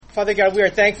Father God, we are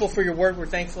thankful for your word. We're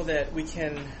thankful that we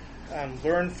can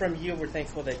learn from you. We're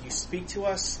thankful that you speak to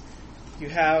us. You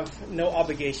have no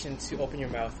obligation to open your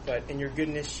mouth, but in your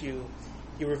goodness, you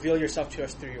reveal yourself to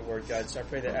us through your word, God. So I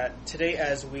pray that today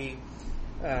as we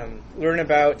learn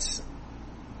about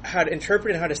how to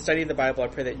interpret and how to study the Bible, I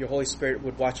pray that your Holy Spirit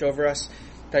would watch over us,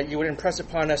 that you would impress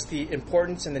upon us the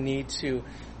importance and the need to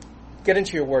get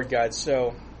into your word, God.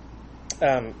 So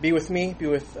be with me, be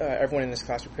with everyone in this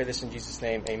class. We pray this in Jesus'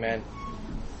 name. Amen.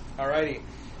 Alrighty.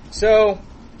 So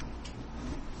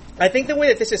I think the way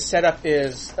that this is set up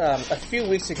is a few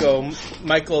weeks ago,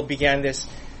 Michael began this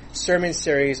sermon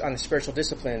series on the spiritual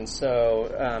disciplines.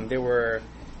 So there were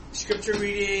scripture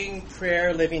reading,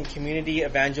 prayer, living community,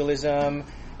 evangelism,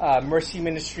 mercy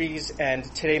ministries, and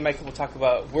today Michael will talk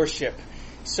about worship.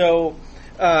 So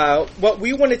what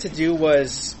we wanted to do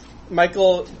was,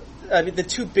 Michael,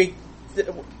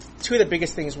 two of the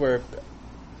biggest things were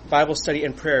Bible study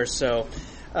and prayer. So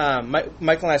Michael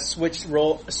and I switched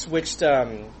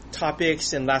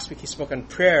topics, and last week he spoke on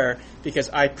prayer because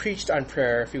I preached on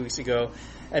prayer a few weeks ago,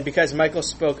 and because Michael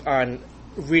spoke on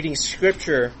reading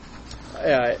scripture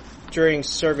during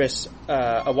service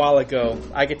a while ago,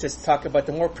 I get to talk about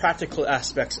the more practical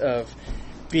aspects of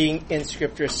being in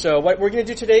scripture. So what we're going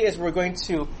to do today is we're going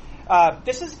to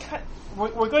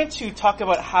talk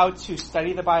about how to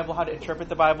study the Bible, how to interpret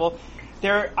the Bible.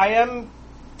 I am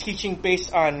teaching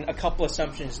based on a couple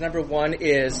assumptions. Number one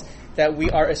is that we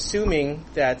are assuming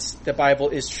that the Bible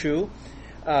is true.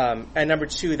 And number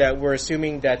two, that we're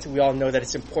assuming that we all know that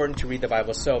it's important to read the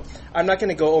Bible. So I'm not going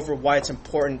to go over why it's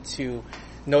important to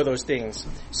know those things.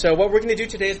 So what we're going to do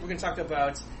today is we're going to talk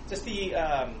about just the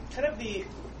kind of the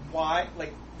why,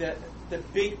 like the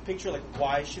big picture, like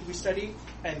why should we study,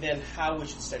 and then how we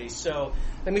should study. So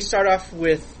let me start off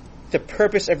with the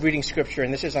purpose of reading scripture,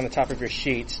 and this is on the top of your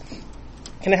sheet.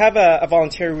 Can I have a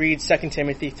volunteer read 2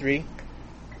 Timothy 3?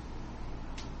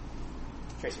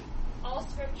 Tracy. All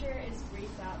scripture is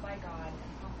breathed out by God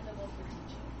and profitable for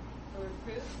teaching, for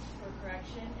reproof, for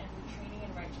correction, and for training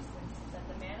in righteousness, that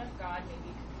the man of God may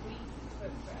be complete,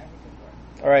 equipped for every good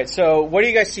work. All right, so what do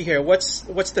you guys see here? What's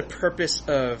the purpose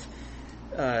of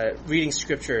reading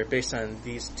scripture based on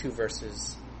these two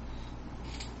verses?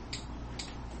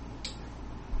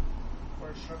 For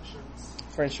instructions.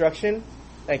 For instruction?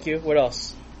 Thank you. What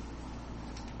else?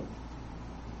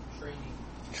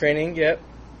 Training, yep.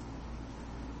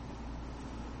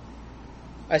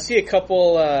 I see a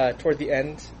couple toward the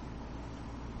end.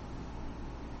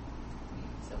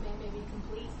 So they may be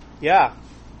complete. Yeah.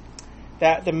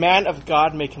 That the man of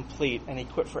God may complete and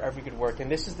equip for every good work.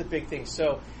 And this is the big thing.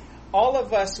 So all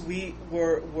of us,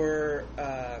 we're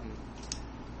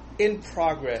in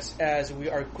progress as we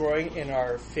are growing in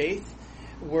our faith.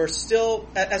 We're still,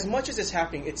 as much as it's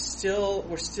happening,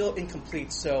 we're still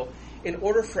incomplete. So in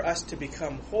order for us to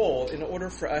become whole, in order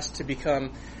for us to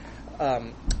become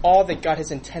all that God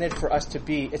has intended for us to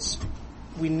be,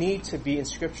 we need to be in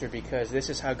Scripture, because this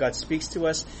is how God speaks to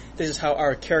us. This is how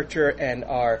our character and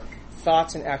our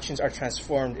thoughts and actions are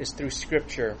transformed, is through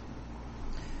Scripture.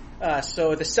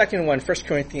 So the second one, 1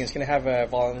 Corinthians, can I have a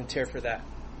volunteer for that?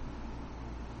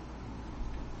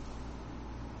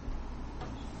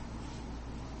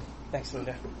 Thanks,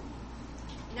 Linda.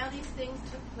 Now these things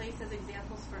took place as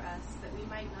examples for us, that we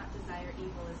might not desire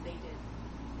evil as they did.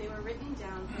 They were written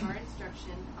down for our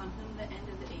instruction, on whom the end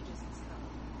of the ages has come.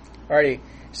 Alrighty.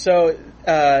 So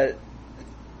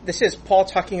this is Paul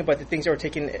talking about the things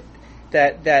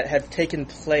that have taken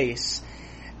place,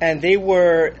 and they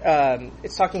were.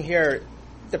 It's talking here.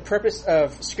 The purpose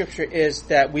of Scripture is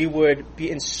that we would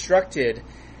be instructed.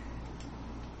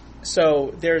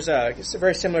 So it's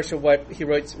very similar to what he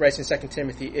writes in 2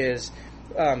 Timothy is,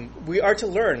 we are to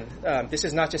learn. This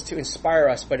is not just to inspire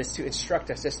us, but it's to instruct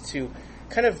us. It's to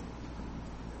kind of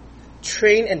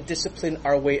train and discipline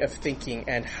our way of thinking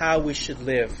and how we should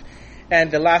live.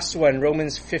 And the last one,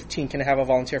 Romans 15, can I have a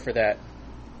volunteer for that?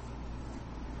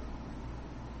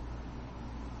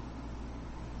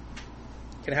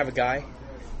 Can I have a guy?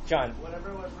 John.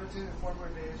 Whatever was written in former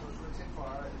days was written for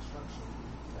our instruction,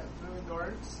 that through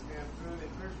endurance and through the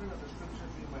encouragement of the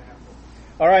scriptures we might have hope.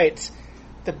 All right.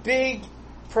 The big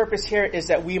purpose here is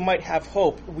that we might have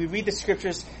hope. We read the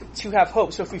scriptures to have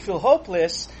hope. So if we feel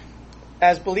hopeless,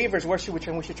 as believers, where should we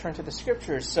turn? We should turn to the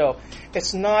scriptures. So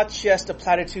it's not just a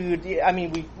platitude. I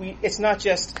mean, it's not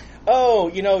just,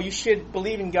 you should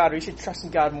believe in God or you should trust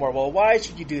in God more. Well, why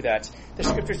should you do that? The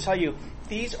scriptures tell you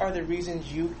these are the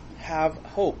reasons you have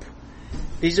hope.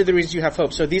 These are the reasons you have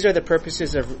hope. So these are the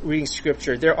purposes of reading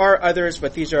Scripture. There are others,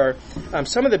 but these are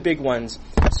some of the big ones.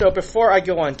 So before I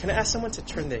go on, can I ask someone to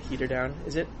turn the heater down?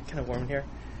 Is it kind of warm in here?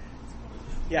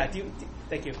 Yeah,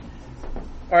 thank you.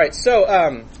 All right,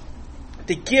 so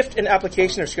the gift and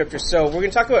application of Scripture. So we're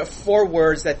going to talk about 4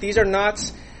 words that these are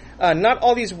not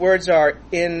all these words are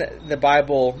in the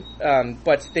Bible,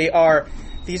 but these are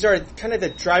kind of the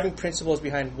driving principles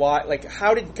behind why, like,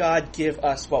 how did God give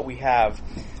us what we have?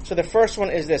 So the first one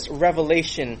is this,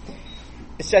 revelation.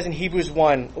 It says in Hebrews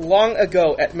 1, long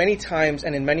ago, at many times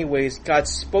and in many ways, God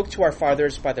spoke to our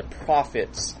fathers by the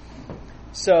prophets.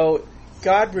 So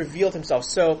God revealed himself.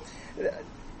 So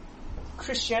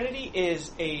Christianity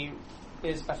is a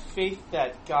faith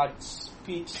that God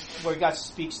speaks, where God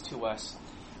speaks to us.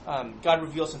 God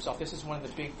reveals himself. This is one of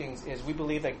the big things, is we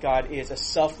believe that God is a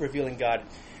self-revealing God.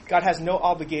 God has no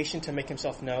obligation to make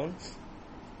himself known,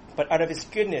 but out of his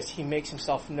goodness, he makes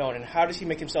himself known. And how does he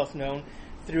make himself known?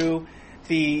 Through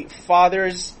the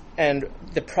fathers and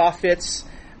the prophets.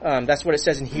 That's what it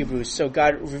says in Hebrews. So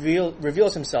God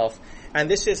reveals himself. And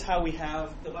this is how we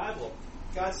have the Bible.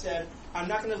 God said, I'm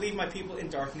not going to leave my people in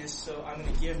darkness, so I'm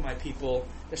going to give my people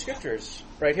the Scriptures.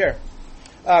 Right here.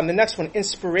 The next one,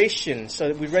 inspiration.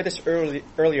 So we read this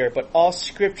earlier, but all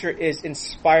Scripture is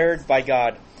inspired by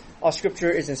God. All Scripture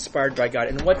is inspired by God.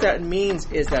 And what that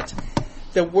means is that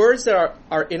the words that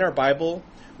are in our Bible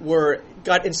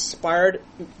God inspired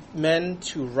men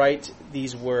to write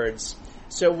these words.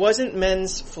 So it wasn't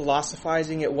men's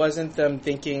philosophizing. It wasn't them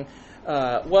thinking,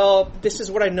 well, this is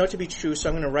what I know to be true, so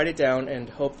I'm going to write it down and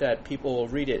hope that people will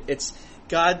read it. It's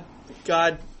God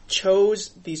chose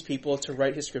these people to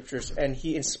write his Scriptures, and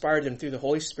he inspired them through the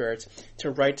Holy Spirit to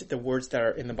write the words that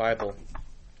are in the Bible.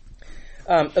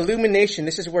 Illumination,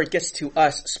 this is where it gets to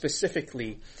us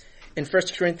specifically. In 1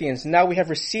 Corinthians, now we have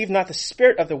received not the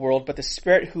spirit of the world, but the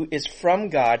Spirit who is from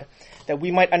God, that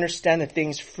we might understand the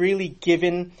things freely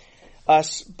given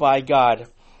us by God.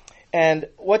 And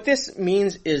what this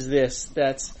means is this,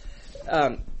 that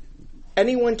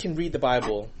anyone can read the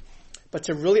Bible, but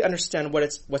to really understand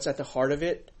what's at the heart of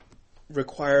it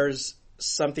requires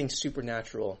something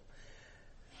supernatural.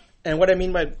 And what I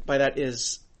mean by that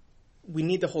is we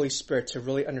need the Holy Spirit to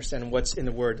really understand what's in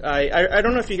the Word. I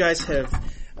don't know if you guys have...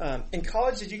 in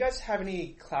college, did you guys have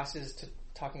any classes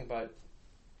talking about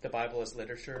the Bible as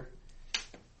literature?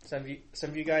 Some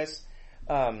of you guys.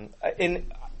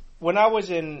 When I was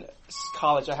in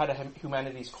college, I had a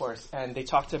humanities course, and they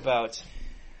talked about,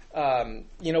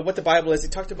 what the Bible is. They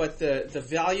talked about the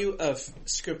value of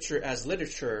Scripture as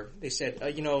literature. They said,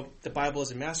 the Bible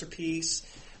is a masterpiece.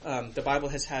 The Bible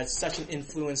has had such an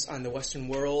influence on the Western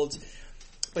world.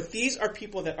 But these are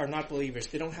people that are not believers.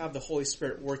 They don't have the Holy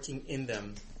Spirit working in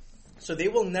them. So they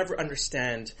will never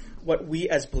understand what we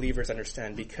as believers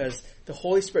understand, because the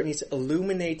Holy Spirit needs to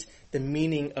illuminate the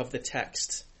meaning of the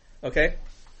text. Okay?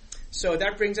 So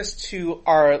that brings us to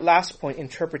our last point,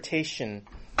 interpretation.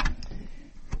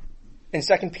 In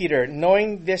 2 Peter,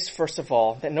 knowing this first of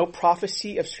all, that no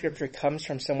prophecy of Scripture comes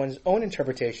from someone's own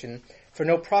interpretation, for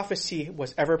no prophecy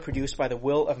was ever produced by the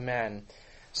will of man.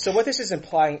 So what this is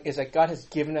implying is that God has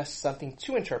given us something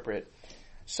to interpret.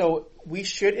 So we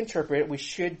should interpret. We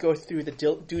should go through the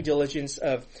due diligence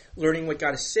of learning what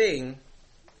God is saying.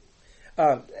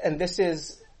 And this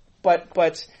is, but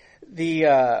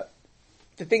the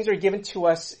things that are given to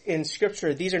us in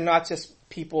Scripture, these are not just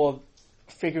people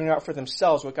figuring out for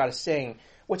themselves what God is saying,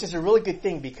 which is a really good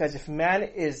thing, because if man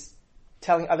is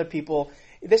telling other people,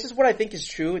 this is what I think is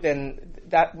true, then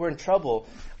that we're in trouble.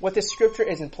 What the Scripture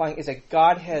is implying is that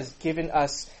God has given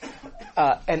us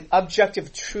an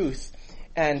objective truth,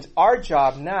 and our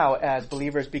job now as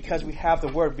believers, because we have the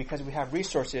Word, because we have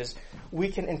resources, we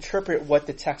can interpret what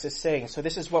the text is saying. So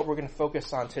this is what we're going to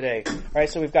focus on today. All right,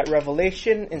 so we've got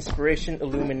revelation, inspiration,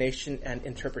 illumination, and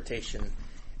interpretation.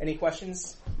 Any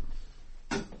questions?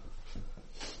 Kind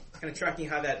of tracking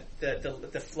how that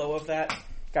the flow of that.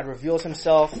 God reveals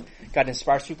himself. God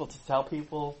inspires people to tell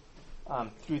people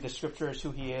through the Scriptures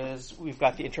who he is. We've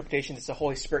got the interpretation. It's the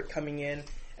Holy Spirit coming in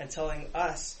and telling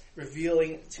us,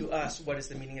 revealing to us what is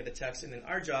the meaning of the text. And then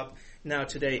our job now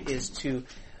today is to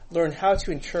learn how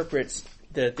to interpret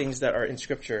the things that are in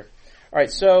Scripture. All right,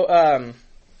 so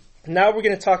now we're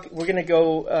going to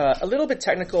go a little bit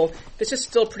technical. This is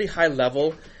still pretty high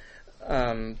level.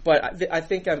 But I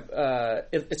think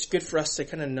it's good for us to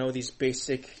kind of know these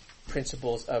basic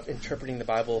principles of interpreting the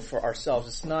Bible for ourselves.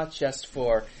 It's not just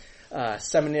for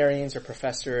seminarians or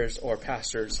professors or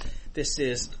pastors. This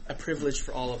is a privilege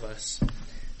for all of us.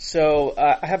 So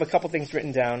I have a couple things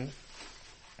written down.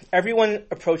 Everyone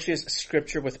approaches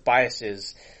Scripture with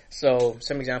biases. So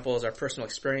some examples are personal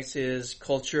experiences,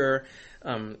 culture,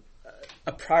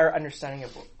 a prior understanding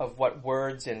of what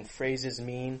words and phrases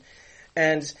mean.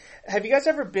 And have you guys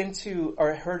ever been to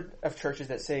or heard of churches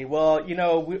that say, well,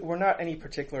 we're not any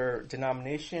particular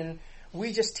denomination.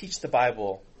 We just teach the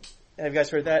Bible. Have you guys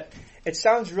heard that? It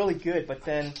sounds really good, but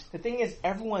then the thing is,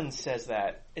 everyone says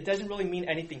that. It doesn't really mean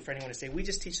anything for anyone to say, we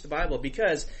just teach the Bible,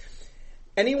 because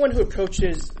anyone who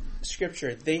approaches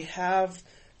Scripture, they have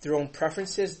their own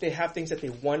preferences. They have things that they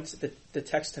want the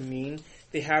text to mean.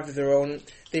 They have their own,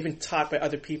 they've been taught by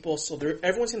other people, so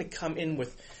everyone's going to come in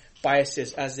with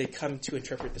biases as they come to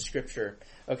interpret the Scripture.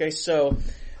 Okay, so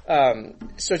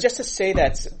just to say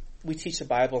that we teach the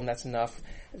Bible and that's enough,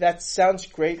 that sounds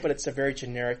great, but it's a very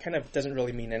generic, kind of doesn't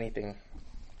really mean anything.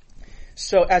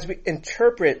 So as we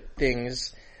interpret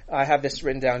things, I have this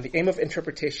written down, the aim of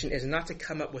interpretation is not to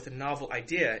come up with a novel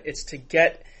idea, it's to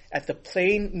get at the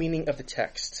plain meaning of the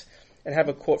text. And I have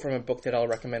a quote from a book that I'll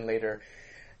recommend later.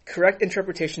 Correct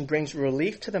interpretation brings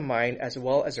relief to the mind as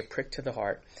well as a prick to the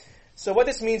heart. So what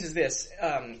this means is this.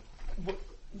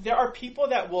 There are people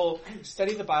that will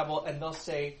study the Bible and they'll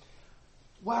say,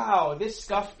 wow, this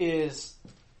stuff is,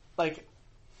 like,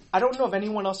 I don't know of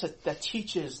anyone else that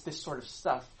teaches this sort of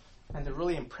stuff. And they're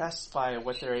really impressed by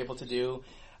what they're able to do.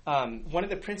 One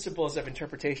of the principles of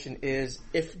interpretation is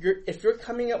if you're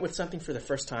coming up with something for the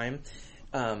first time,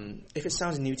 if it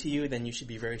sounds new to you, then you should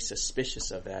be very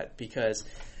suspicious of that, because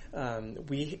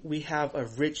we have a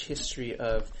rich history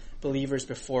of believers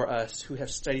before us who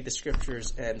have studied the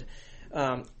Scriptures, and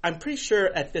I'm pretty sure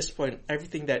at this point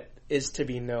everything that is to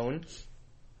be known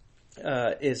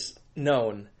is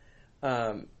known.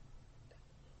 I'll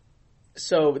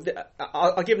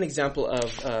give an example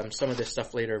of some of this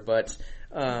stuff later, but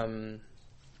I'll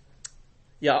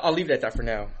leave it at that for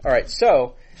now. All right,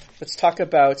 so let's talk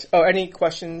about. Any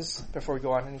questions before we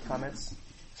go on? Any comments?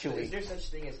 Is there such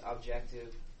thing as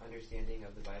objective understanding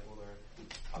of the Bible, or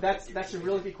that's a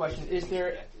really good question. Is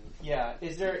there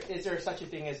such a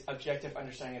thing as objective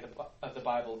understanding of the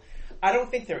Bible? I don't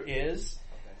think there is.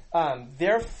 Okay.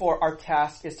 Therefore, our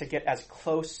task is to get as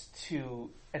close to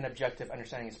an objective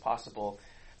understanding as possible.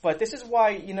 But this is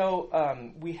why,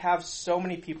 we have so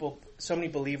many people, so many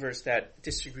believers that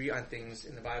disagree on things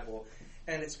in the Bible.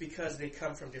 And it's because they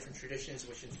come from different traditions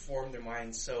which inform their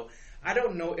minds. So I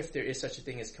don't know if there is such a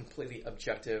thing as a completely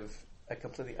objective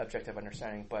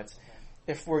understanding. But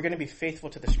if we're going to be faithful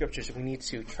to the Scriptures, we need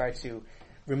to try to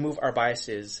remove our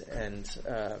biases and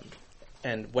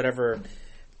whatever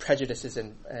prejudices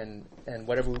and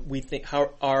whatever we think,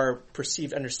 how our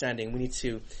perceived understanding, we need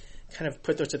to kind of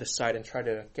put those to the side and try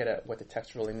to get at what the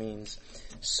text really means.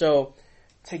 So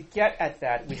to get at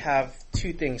that, we have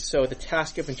two things. So the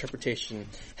task of interpretation.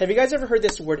 Have you guys ever heard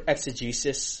this word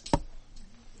exegesis?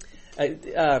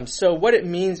 So what it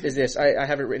means is this. I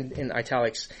have it written in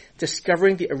italics.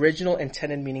 Discovering the original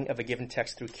intended meaning of a given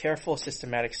text through careful,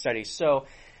 systematic study. So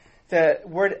the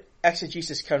word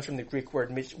exegesis comes from the Greek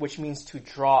word, which means to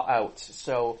draw out.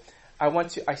 So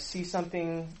I see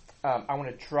something, I want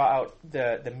to draw out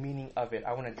the meaning of it.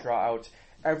 I want to draw out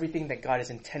everything that God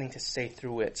is intending to say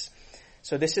through it.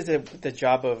 So this is the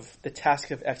job of the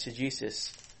task of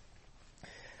exegesis.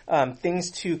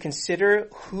 Things to consider: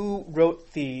 who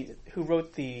wrote the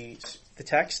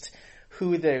text,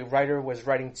 who the writer was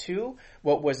writing to,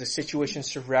 what was the situation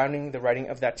surrounding the writing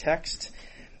of that text.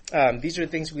 These are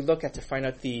the things we look at to find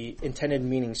out the intended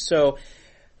meaning. So,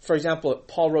 for example,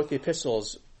 Paul wrote the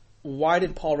epistles. Why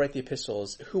did Paul write the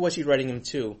epistles? Who was he writing them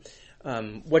to?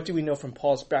 What do we know from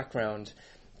Paul's background?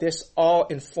 This all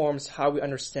informs how we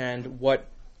understand what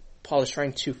Paul is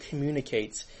trying to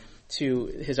communicate to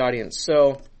his audience.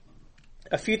 So,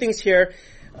 a few things here.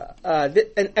 And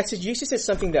exegesis is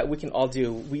something that we can all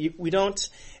do. We don't.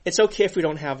 It's okay if we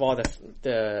don't have all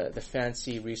the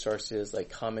fancy resources like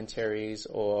commentaries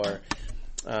or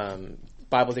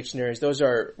Bible dictionaries. Those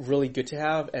are really good to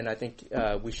have, and I think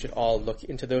we should all look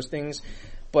into those things.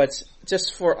 But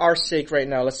just for our sake right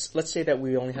now, let's say that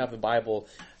we only have a Bible.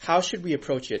 How should we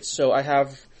approach it? So I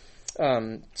have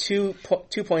 2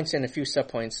 points and a few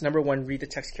subpoints. Number one, read the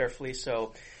text carefully.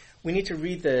 So we need to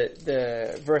read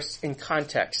the verse in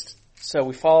context. So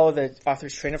we follow the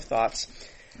author's train of thoughts.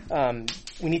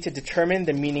 We need to determine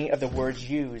the meaning of the words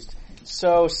used.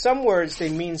 So some words, they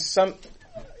mean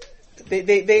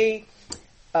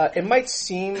it might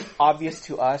seem obvious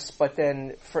to us, but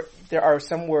then there are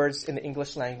some words in the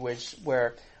English language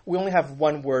where we only have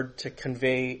one word to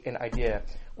convey an idea.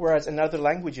 Whereas in other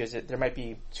languages, there might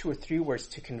be 2 or 3 words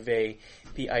to convey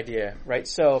the idea, right?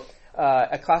 So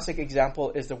a classic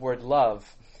example is the word love.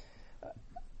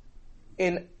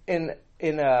 In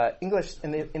the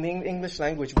English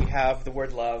language, we have the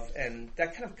word love, and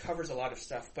that kind of covers a lot of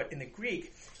stuff. But in the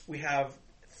Greek, we have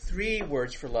 3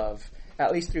 words for love.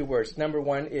 at least 3 words. Number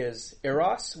 1 is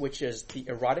eros, which is the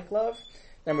erotic love.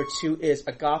 Number 2 is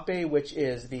agape, which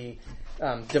is the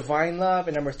divine love.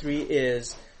 And number 3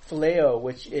 is phileo,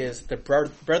 which is the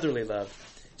brotherly love.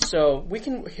 So we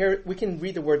can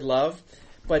read the word love,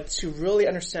 but to really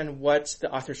understand what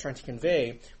the author is trying to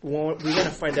convey, we want to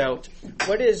find out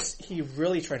what is he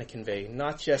really trying to convey,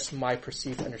 not just my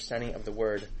perceived understanding of the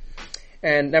word.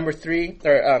 And number 3,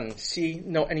 or C,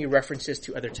 note any references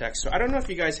to other texts. So I don't know if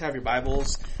you guys have your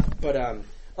Bibles, but a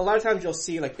lot of times you'll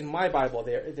see, like in my Bible,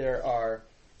 there are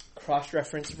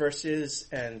cross-reference verses,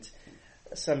 and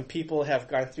some people have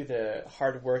gone through the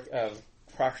hard work of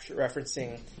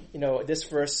cross-referencing. This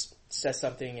verse says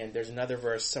something, and there's another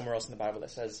verse somewhere else in the Bible that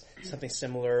says something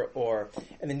similar, or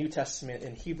in the New Testament,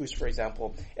 in Hebrews, for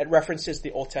example, it references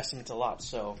the Old Testament a lot.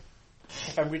 So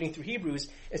if I'm reading through Hebrews,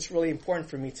 it's really important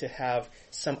for me to have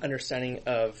some understanding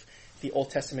of the Old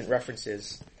Testament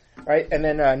references. All right, and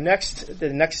then the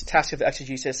next task of the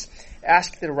exegesis,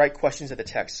 ask the right questions of the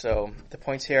text. So the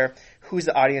points here: who's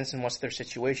the audience and what's their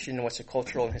situation? What's the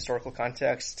cultural and historical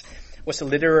context? What's the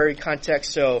literary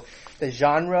context? So the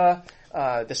genre,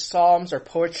 the Psalms are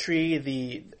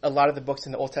poetry. A lot of the books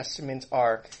in the Old Testament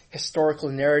are historical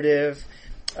narrative.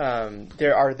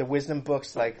 There are the wisdom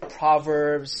books like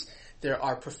Proverbs. There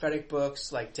are prophetic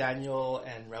books like Daniel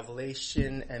and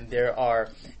Revelation, and there are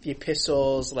the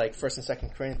epistles like 1st and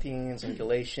 2nd Corinthians and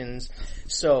Galatians.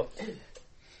 So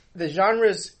the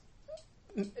genres,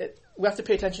 we have to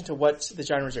pay attention to what the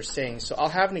genres are saying. So I'll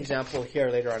have an example here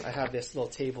later on. I have this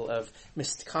little table of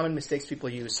common mistakes people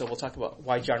use, so we'll talk about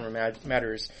why genre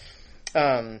matters.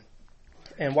 And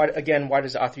why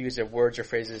does the author use the words or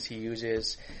phrases he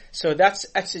uses? So that's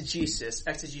exegesis.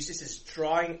 Exegesis is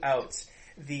drawing out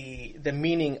the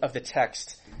meaning of the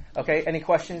text. Okay, any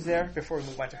questions there before we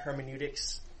move on to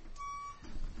hermeneutics?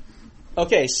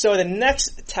 Okay, so the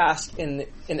next task in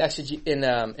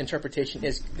interpretation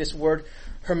is this word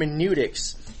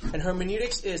hermeneutics. And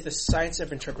hermeneutics is the science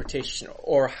of interpretation,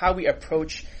 or how we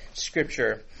approach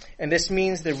Scripture. And this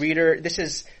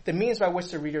is the means by which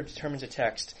the reader determines a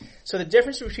text. So the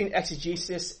difference between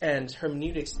exegesis and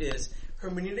hermeneutics is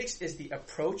the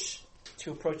approach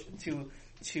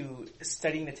to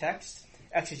studying the text.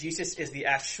 Exegesis is the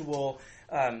actual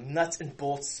nuts and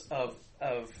bolts of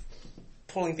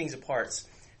pulling things apart.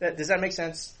 Does that make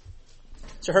sense?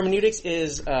 So hermeneutics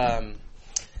is everyone's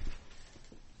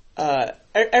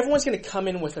going to come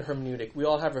in with a hermeneutic. We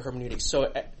all have a hermeneutic.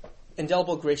 So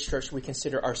Indelible Grace Church, we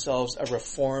consider ourselves a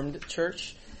Reformed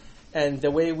church, and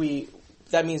that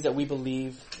means that we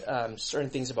believe certain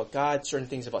things about God, certain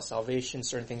things about salvation,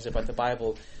 certain things about the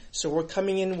Bible. So we're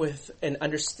coming in with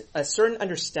a certain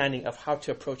understanding of how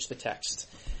to approach the text.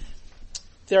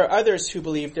 There are others who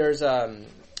believe there's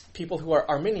people who are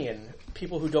Arminian,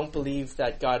 people who don't believe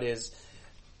that God is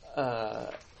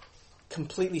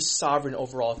completely sovereign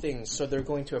over all things. So they're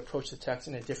going to approach the text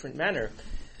in a different manner.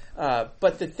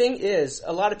 But the thing is,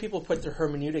 a lot of people put their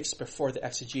hermeneutics before the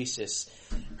exegesis.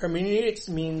 Hermeneutics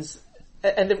means,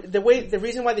 and the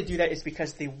reason why they do that is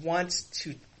because they want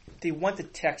the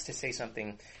text to say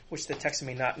something which the text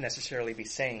may not necessarily be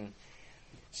saying.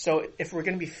 So if we're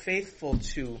going to be faithful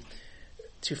to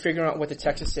figuring out what the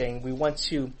text is saying, we want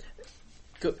to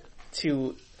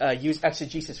use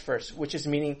exegesis first, which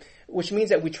means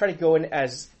that we try to go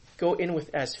in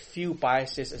with as few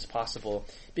biases as possible,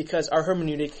 because our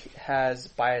hermeneutic has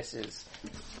biases.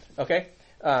 Okay?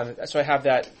 So I have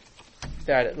that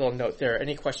little note there.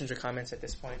 Any questions or comments at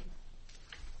this point?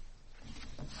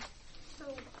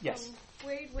 Yes.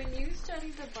 Wade, when you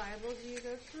study the Bible, do you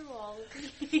go through all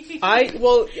of these?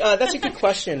 That's a good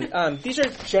question. These are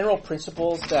general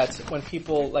principles that when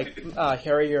people like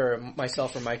Harry or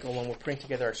myself or Michael, when we're putting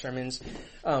together our sermons,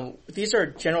 these are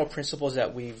general principles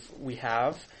that we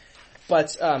have.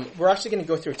 But we're actually going to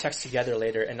go through a text together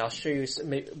later, and I'll show you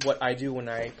what I do when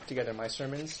I put together my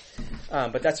sermons.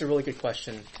 But that's a really good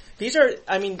question. These are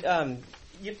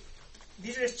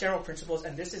just general principles,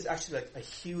 and this is actually like a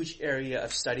huge area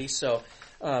of study. So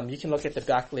you can look at the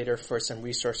back later for some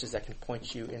resources that can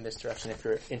point you in this direction if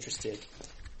you're interested.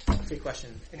 Good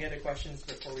question. Any other questions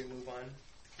before we move on?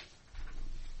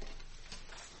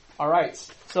 All right.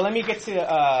 So let me get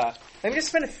to. Let me just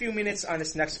spend a few minutes on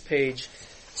this next page.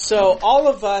 So all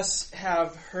of us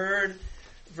have heard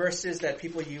verses that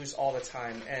people use all the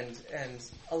time, and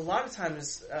a lot of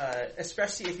times,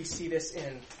 especially if you see this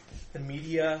in the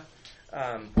media.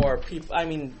 Or people,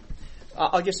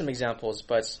 I'll give some examples,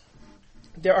 but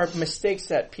there are mistakes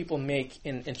that people make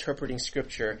in interpreting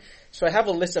Scripture. So I have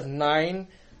a list of 9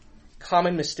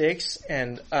 common mistakes,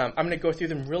 and I'm going to go through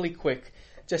them really quick,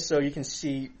 just so you can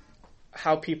see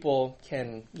how people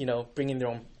can, bring in their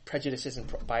own prejudices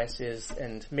and biases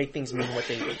and make things mean what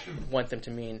they want them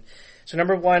to mean. So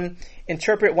number one,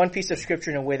 interpret one piece of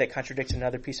scripture in a way that contradicts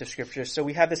another piece of scripture. So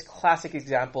we have this classic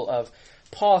example of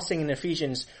Paul saying in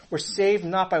Ephesians, we're saved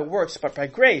not by works, but by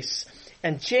grace.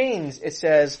 And James, it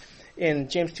says in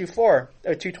James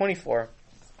 2:24,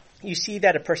 you see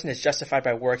that a person is justified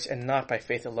by works and not by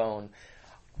faith alone.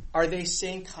 Are they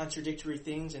saying contradictory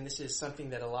things? And this is something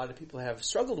that a lot of people have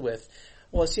struggled with.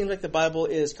 Well, it seems like the Bible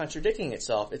is contradicting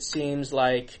itself. It seems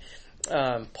like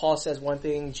Paul says one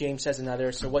thing, James says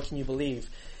another, so what can you believe?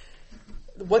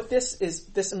 What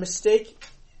this mistake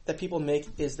that people make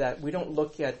is that we don't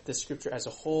look at the scripture as a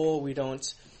whole. We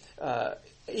don't,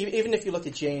 even if you look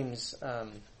at James,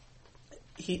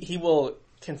 he will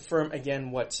confirm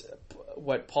again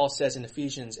what Paul says in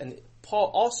Ephesians. And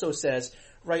Paul also says,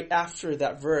 right after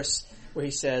that verse where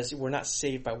he says, we're not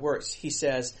saved by works, he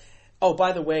says, oh,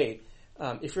 by the way,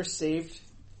 if you're saved,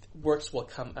 works will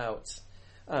come out.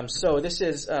 So this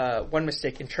is one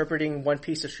mistake, interpreting one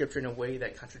piece of scripture in a way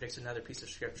that contradicts another piece of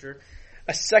scripture.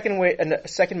 A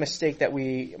second mistake that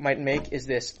we might make is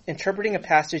this, interpreting a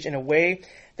passage in a way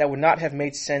that would not have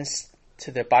made sense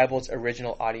to the Bible's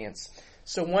original audience.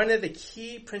 So one of the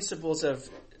key principles of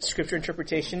scripture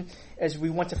interpretation is we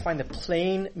want to find the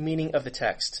plain meaning of the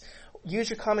text. Use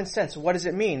your common sense. What does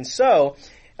it mean? So,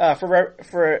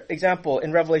 for example,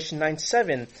 in Revelation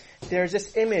 9:7, there's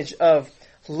this image of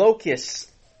locusts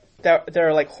that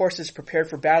are like horses prepared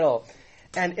for battle.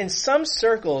 And in some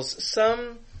circles,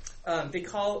 they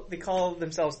call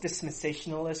themselves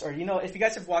dispensationalists, or if you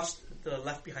guys have watched the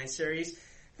Left Behind series,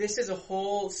 this is a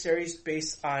whole series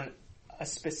based on a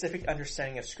specific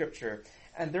understanding of Scripture.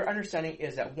 And their understanding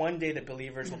is that one day the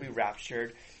believers will be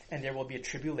raptured, and there will be a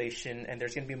tribulation, and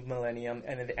there's going to be a millennium,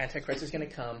 and then the Antichrist is going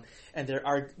to come, and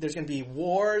there's going to be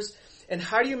wars. And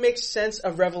how do you make sense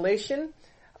of Revelation?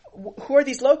 Who are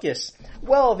these locusts?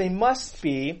 Well, they must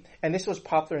be, and this was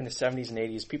popular in the 70s and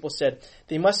 80s, people said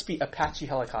they must be Apache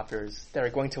helicopters that are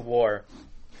going to war.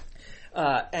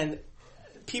 And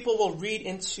people will read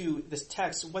into this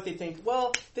text what they think,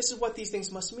 well, this is what these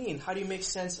things must mean. How do you make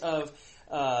sense of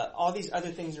all these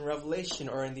other things in Revelation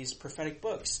or in these prophetic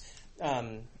books?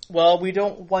 Well, we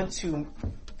don't want to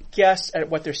guess at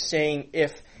what they're saying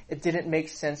if it didn't make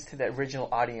sense to the original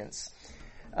audience.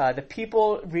 The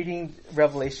people reading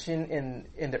Revelation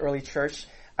in the early church,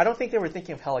 I don't think they were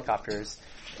thinking of helicopters.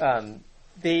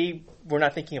 They were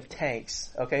not thinking of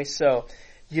tanks. Okay, so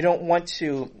you don't want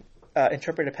to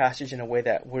interpret a passage in a way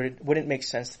that wouldn't make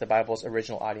sense to the Bible's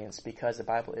original audience, because the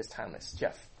Bible is timeless.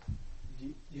 Jeff?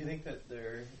 Do you think that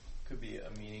there could be a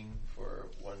meaning for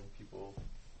one people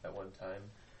at one time?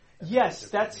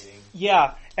 Yes,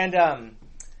 yeah, and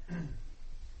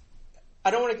I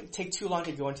don't want to take too long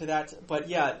to go into that, but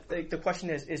yeah, the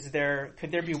question is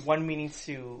could there be one meaning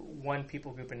to one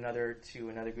people group and another to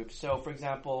another group? So, for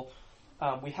example,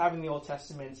 we have in the Old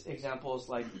Testament examples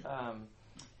like,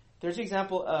 there's an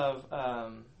example of,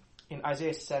 in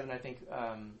Isaiah 7, I think,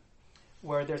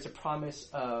 where there's a promise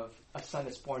of a son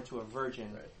that's born to a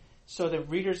virgin. Right. So the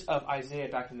readers of Isaiah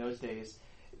back in those days,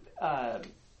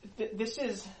 this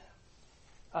is...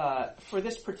 for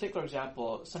this particular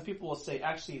example, some people will say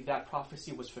actually that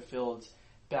prophecy was fulfilled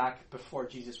back before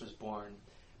Jesus was born,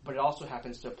 but it also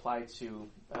happens to apply to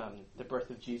the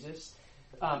birth of Jesus.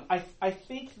 I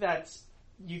think that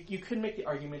you could make the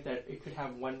argument that it could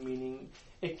have one meaning.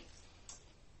 I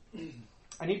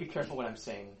need to be careful what I'm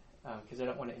saying because I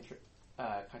don't want to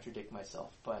contradict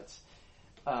myself, but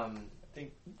I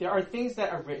think there are things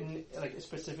that are written like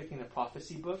specifically in the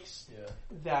prophecy books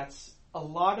that a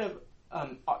lot of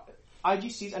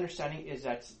IGC's understanding is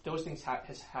that those things have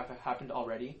happened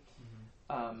already.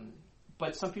 Mm-hmm.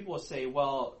 But some people will say,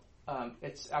 well,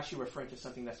 it's actually referring to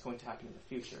something that's going to happen in the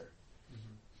future.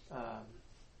 Mm-hmm.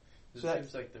 It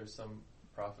seems like there's some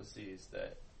prophecies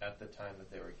that at the time that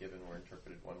they were given were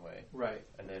interpreted one way. Right.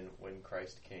 And then when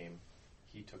Christ came,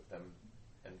 he took them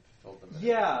and fulfilled them in a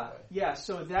different way. Yeah,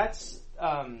 so that's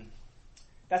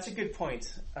a good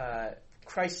point.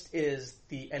 Christ is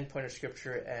the end point of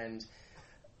Scripture, and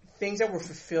things that were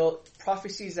fulfilled,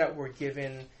 prophecies that were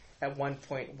given at one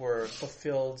point were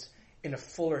fulfilled in a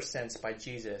fuller sense by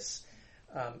Jesus.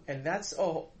 And that's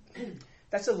a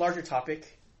larger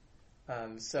topic.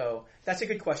 So that's a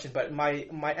good question, but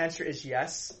my answer is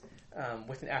yes,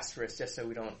 with an asterisk, just so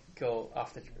we don't go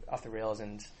off the rails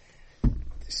and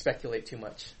speculate too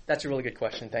much. That's a really good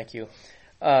question. Thank you.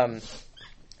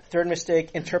 Third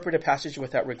mistake, interpret a passage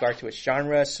without regard to its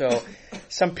genre. So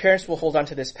some parents will hold on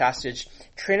to this passage.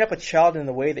 Train up a child in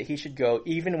the way that he should go.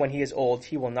 Even when he is old,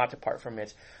 he will not depart from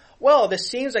it. well, this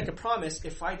seems like a promise.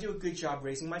 If I do a good job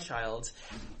raising my child,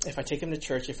 if I take them to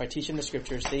church, if I teach them the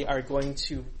scriptures, they are going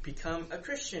to become a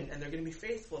Christian and they're going to be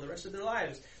faithful the rest of their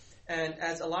lives. And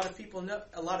as a lot of people know,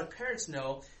 a lot of parents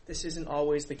know, this isn't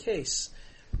always the case.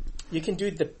 You can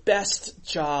do the best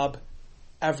job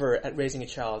ever at raising a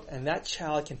child, and that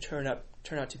child can turn out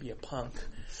to be a punk,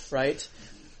 right?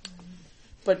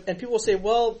 And people will say,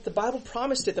 well, the Bible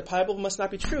promised it. The Bible must not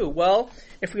be true. Well,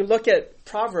 if we look at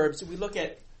Proverbs, we look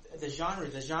at the genre.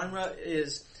 The genre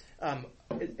is,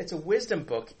 it's a wisdom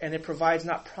book, and it provides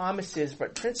not promises,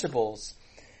 but principles.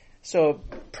 So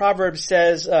Proverbs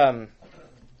says,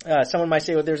 someone might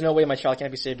say, well, there's no way my child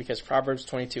can't be saved because Proverbs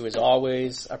 22 is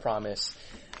always a promise.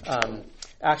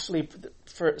 Actually,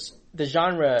 the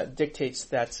genre dictates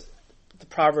that the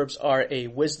Proverbs are a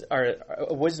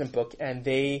wisdom book, and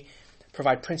they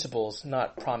provide principles,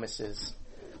 not promises.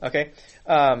 Okay?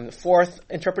 Fourth,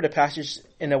 interpret a passage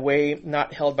in a way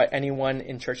not held by anyone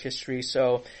in church history.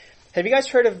 So, have you guys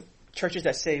heard of churches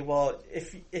that say, well,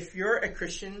 if you're a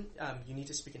Christian, you need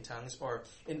to speak in tongues, or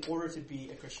in order to be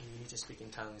a Christian, you need to speak in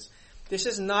tongues? This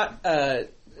was not a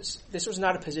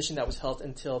position that was held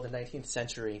until the 19th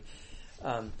century,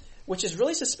 which is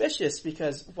really suspicious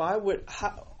because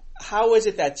how is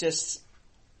it that just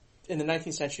in the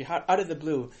 19th century, out of the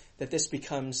blue, that this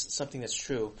becomes something that's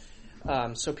true?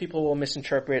 So people will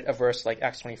misinterpret a verse like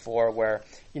Acts 24 where,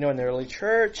 in the early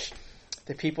church,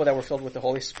 the people that were filled with the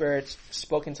Holy Spirit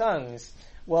spoke in tongues.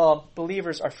 Well,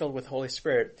 believers are filled with the Holy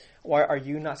Spirit. Why are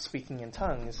you not speaking in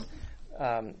tongues?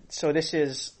 So this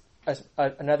is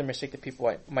another mistake that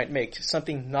people might make.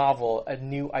 Something novel, a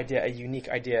new idea, a unique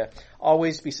idea.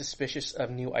 Always be suspicious of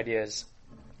new ideas.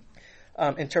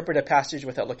 Interpret a passage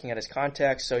without looking at its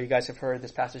context. So you guys have heard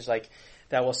this passage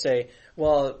that will say,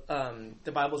 well,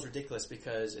 the Bible's ridiculous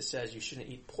because it says you shouldn't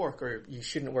eat pork, or you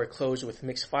shouldn't wear clothes with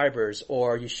mixed fibers,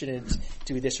 or you shouldn't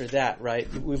do this or that, right?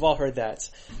 We've all heard that.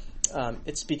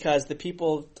 It's because the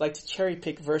people like to cherry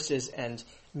pick verses and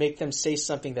make them say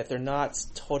something that they're not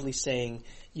totally saying.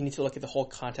 You need to look at the whole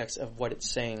context of what it's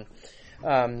saying.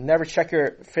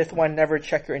 Fifth one, never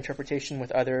check your interpretation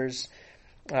with others.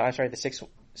 The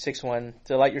sixth one,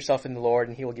 delight yourself in the Lord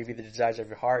and He will give you the desires of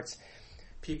your hearts.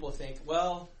 People think,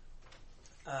 well,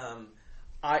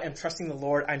 I am trusting the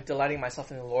Lord, I'm delighting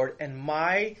myself in the Lord, and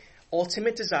my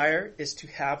ultimate desire is to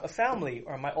have a family,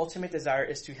 or my ultimate desire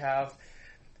is to have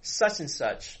such and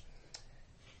such.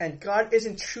 And God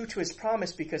isn't true to His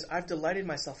promise because I've delighted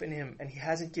myself in Him and He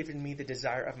hasn't given me the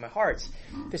desire of my heart.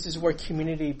 This is where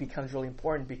community becomes really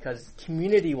important, because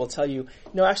community will tell you,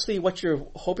 no, actually what you're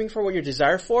hoping for, what your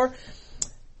desire for,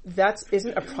 that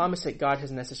isn't a promise that God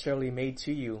has necessarily made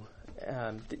to you.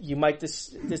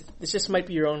 This just might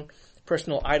be your own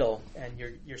personal idol, and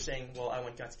you're saying, well, I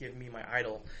want God to give me my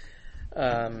idol.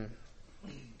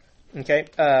 Okay.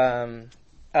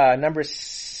 Number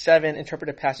 7, interpret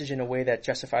a passage in a way that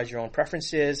justifies your own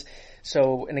preferences.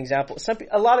 So an example,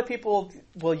 a lot of people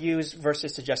will use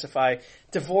verses to justify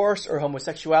divorce or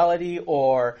homosexuality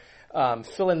or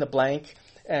fill in the blank,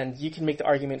 and you can make the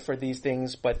argument for these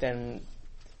things, but then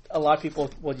a lot of people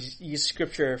will use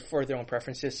scripture for their own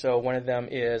preferences. So one of them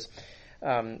is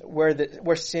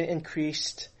where sin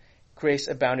increased, grace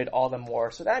abounded all the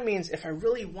more. So that means if I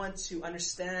really want to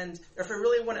understand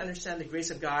the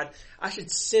grace of God, I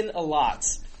should sin a lot,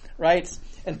 right?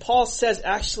 And Paul says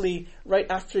actually right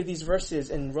after these verses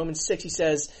in Romans 6, he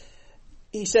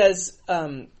says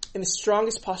in the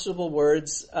strongest possible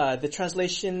words, the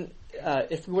translation,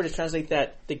 if we were to translate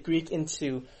that, the Greek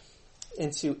into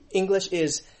English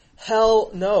is hell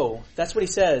no. That's what he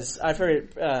says. I've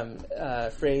heard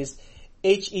it phrased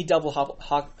HE double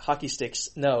hockey sticks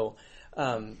no.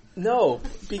 No,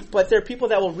 but there are people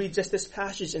that will read just this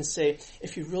passage and say,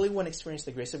 if you really want to experience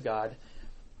the grace of God,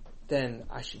 then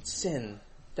I should sin.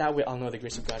 That way I'll know the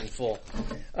grace of God in full.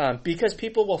 Because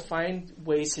people will find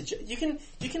ways to... You can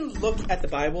look at the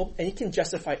Bible and you can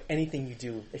justify anything you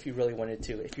do if you really wanted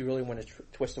to, if you really want to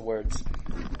twist the words.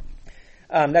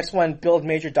 Next one, build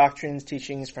major doctrines,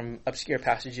 teachings from obscure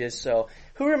passages. So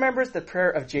who remembers the prayer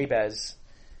of Jabez?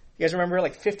 You guys remember,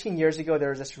 15 years ago, there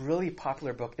was this really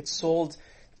popular book. It sold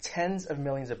tens of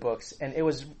millions of books, and it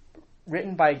was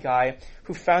written by a guy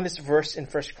who found this verse in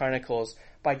 1 Chronicles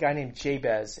by a guy named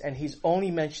Jabez, and he's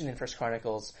only mentioned in 1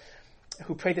 Chronicles,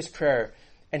 who prayed this prayer,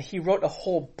 and he wrote a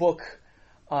whole book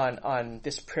on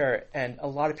this prayer, and a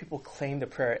lot of people claim the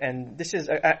prayer, and this is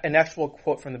an actual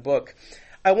quote from the book.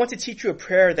 I want to teach you a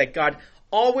prayer that God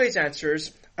always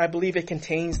answers. I believe it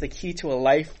contains the key to a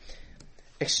life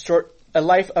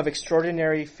of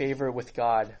extraordinary favor with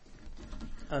God.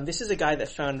 This is a guy that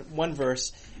found one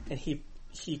verse and he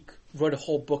wrote a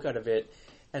whole book out of it.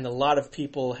 and a lot of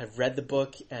people have read the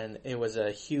book, and it was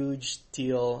a huge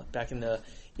deal back in the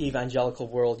evangelical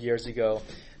world years ago.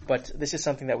 But this is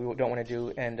something that we don't want to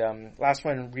do. And last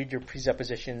one, read your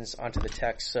presuppositions onto the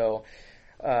text. So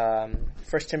 1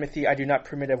 Timothy, I do not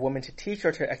permit a woman to teach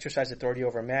or to exercise authority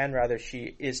over a man. Rather,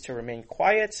 she is to remain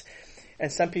quiet.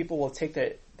 And some people will take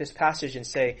this passage and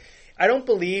say, I don't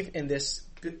believe in this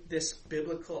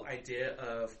biblical idea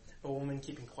of a woman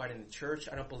keeping quiet in the church.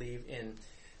 I don't believe in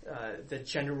the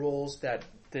gender roles that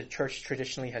the church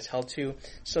traditionally has held to.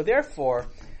 So therefore,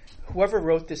 whoever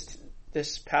wrote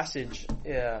this passage,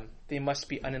 they must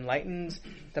be unenlightened.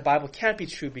 The Bible can't be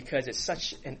true because it's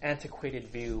such an antiquated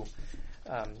view.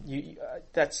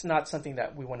 That's not something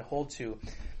that we want to hold to.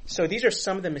 So these are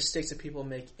some of the mistakes that people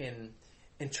make in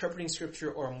interpreting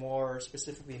Scripture, or more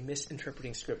specifically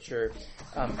misinterpreting Scripture.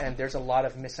 And there's a lot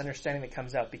of misunderstanding that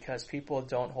comes out because people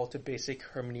don't hold to basic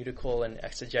hermeneutical and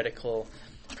exegetical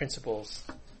principles.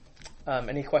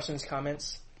 Any questions,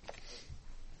 comments?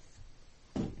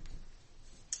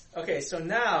 Okay, so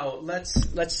now let's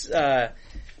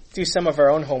do some of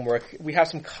our own homework. We have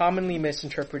some commonly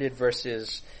misinterpreted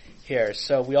verses here.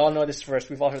 So we all know this verse.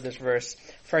 We've all heard this verse.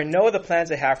 For I know the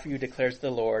plans I have for you, declares the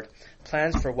Lord,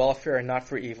 plans for welfare and not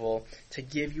for evil, to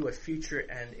give you a future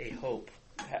and a hope.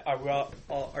 Are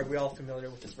we all familiar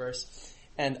with this verse?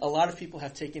 And a lot of people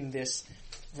have taken this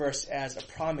verse as a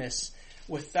promise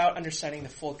without understanding the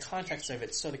full context of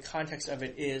it. So the context of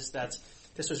it is that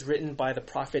this was written by the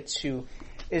prophet to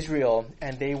Israel,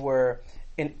 and they were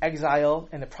in exile,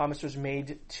 and the promise was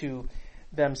made to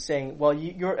them saying, well,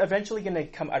 you're eventually going to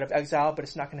come out of exile, but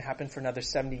it's not going to happen for another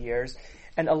 70 years.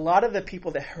 And a lot of the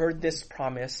people that heard this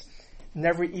promise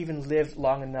never even lived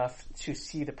long enough to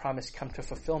see the promise come to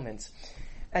fulfillment.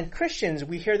 And Christians,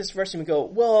 we hear this verse and we go,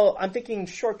 well, I'm thinking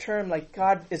short term, like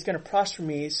God is going to prosper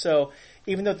me, so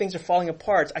even though things are falling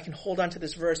apart, I can hold on to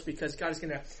this verse because God is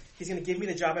He's going to give me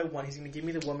the job I want. He's going to give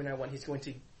me the woman I want. He's going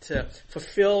to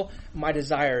fulfill my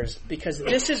desires, because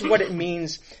this is what it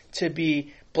means to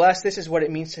be blessed. This is what it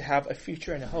means to have a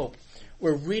future and a hope.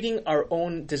 We're reading our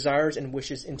own desires and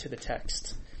wishes into the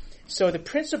text. So the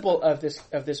principle of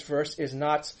this verse is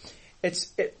not,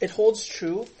 it holds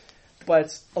true,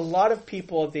 but a lot of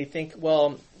people, they think,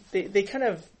 well, they kind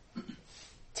of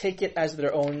take it as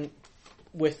their own,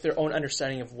 with their own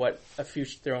understanding of what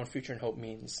their own future and hope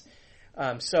means.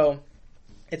 So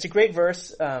it's a great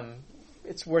verse.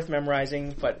 It's worth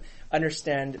memorizing, but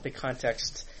understand the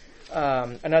context.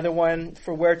 Another one,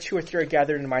 for where 2 or 3 are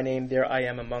gathered in my name, there I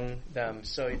am among them.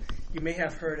 So you may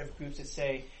have heard of groups that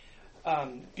say,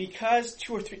 because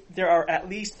 2 or 3, there are at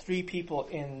least 3 people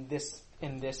in this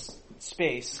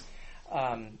space,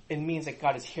 it means that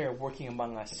God is here working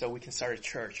among us, so we can start a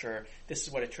church, or this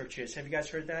is what a church is. Have you guys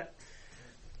heard that?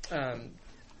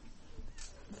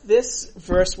 This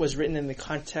verse was written in the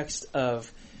context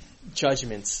of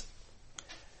judgments.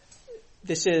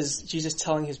 This is Jesus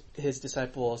telling his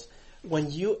disciples,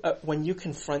 when you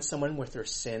confront someone with their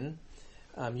sin,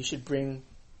 you should bring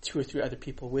 2 or 3 other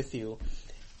people with you,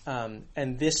 and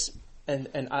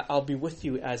I'll be with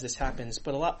you as this happens.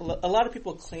 But a lot of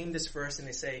people claim this verse and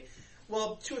they say,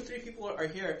 well, 2 or 3 people are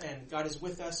here and God is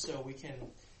with us, so we can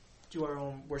do our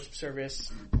own worship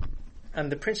service.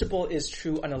 The principle is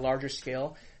true on a larger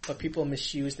scale, but people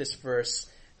misuse this verse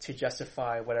to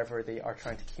justify whatever they are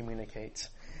trying to communicate.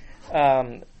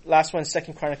 Last one,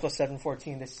 2 Chronicles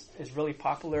 7:14. This is really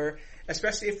popular,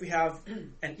 especially if we have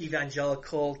an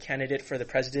evangelical candidate for the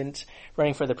president,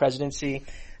 running for the presidency.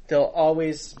 They'll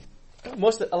always, a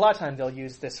lot of time they'll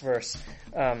use this verse.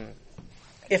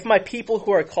 If my people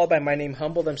who are called by my name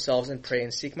humble themselves and pray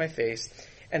and seek my face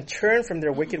and turn from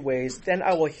their wicked ways, then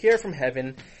I will hear from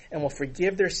heaven and will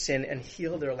forgive their sin and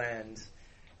heal their land.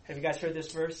 Have you guys heard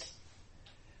this verse?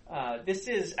 This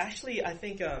is actually, I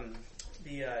think,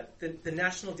 the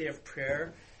National Day of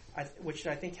Prayer, which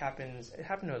I think happened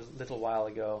a little while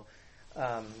ago.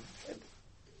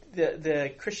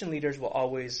 The Christian leaders will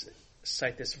always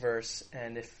cite this verse,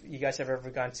 and if you guys have ever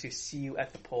gone to See You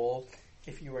at the Pole,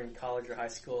 if you were in college or high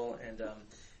school, and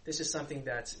this is something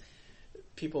that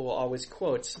people will always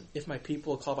quote, if my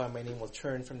people called by my name will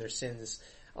turn from their sins,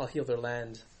 I'll heal their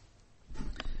land.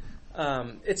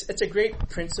 It's a great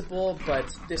principle,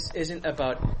 but this isn't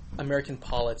about American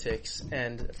politics,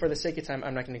 and for the sake of time,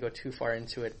 I'm not going to go too far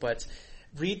into it, but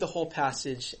read the whole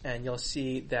passage and you'll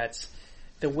see that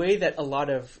the way that a lot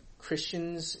of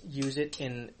Christians use it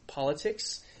in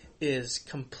politics is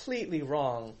completely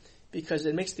wrong, because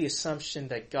it makes the assumption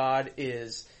that God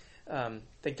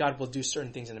will do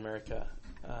certain things in America,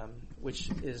 which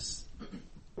is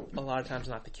a lot of times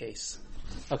not the case.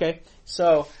 Okay,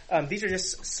 so these are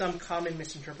just some common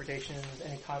misinterpretations.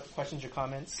 Any questions or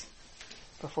comments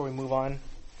before we move on?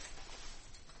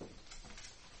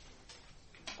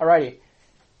 Alrighty,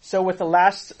 so with the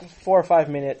last 4 or 5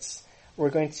 minutes, we're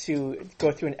going to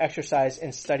go through an exercise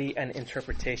in study and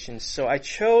interpretation. So I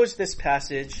chose this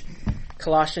passage,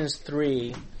 Colossians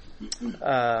 3,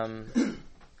 and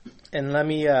let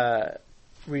me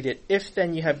read it. If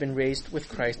then you have been raised with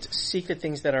Christ, seek the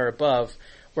things that are above,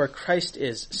 where Christ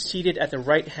is, seated at the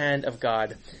right hand of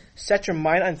God. Set your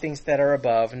mind on things that are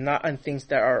above, not on things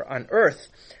that are on earth,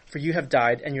 for you have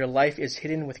died, and your life is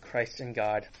hidden with Christ in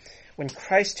God. When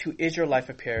Christ, who is your life,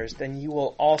 appears, then you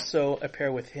will also appear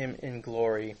with him in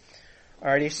glory.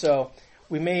 Alrighty, so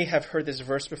we may have heard this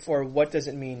verse before. What does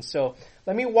it mean? So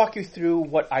let me walk you through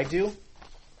what I do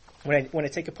when I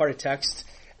take apart a text.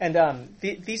 And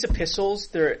these epistles,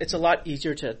 it's a lot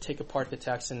easier to take apart the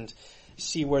text and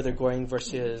see where they're going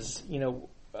versus,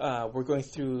 we're going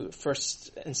through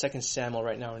 1st and 2nd Samuel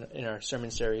right now in our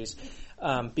sermon series.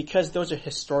 Because those are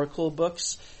historical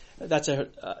books,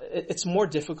 it's more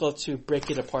difficult to break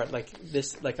it apart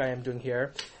like I am doing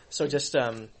here. So just,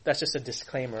 that's just a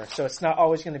disclaimer. So it's not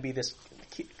always going to be this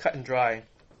cut and dry.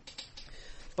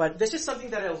 But this is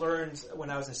something that I learned when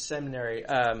I was in seminary.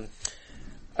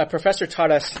 A professor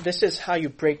taught us this is how you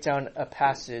break down a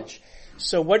passage.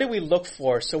 So what do we look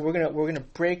for? So we're gonna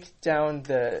break down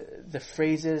the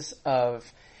phrases of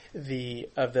the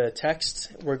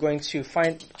text. We're going to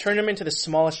turn them into the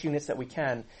smallest units that we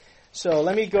can. So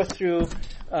let me go through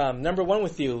number 1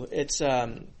 with you. It's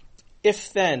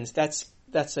if then.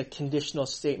 That's a conditional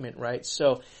statement, right?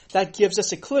 So that gives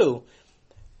us a clue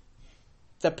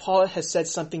that Paul has said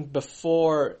something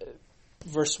before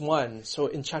verse 1. So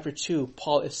in chapter 2,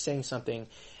 Paul is saying something,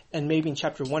 and maybe in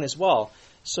chapter 1 as well.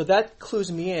 So that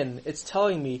clues me in. It's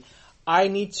telling me I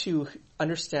need to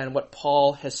understand what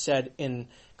Paul has said in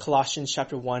Colossians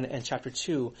chapter 1 and chapter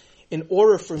 2 in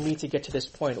order for me to get to this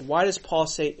point. Why does Paul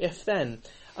say if then?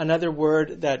 Another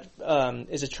word that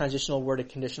is a transitional word, a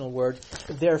conditional word,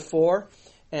 therefore.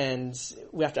 And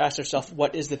we have to ask ourselves,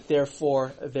 what is the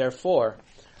therefore,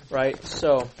 right?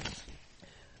 So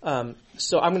I'm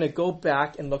going to go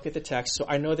back and look at the text. So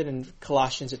I know that in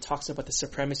Colossians it talks about the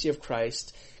supremacy of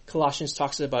Christ. Colossians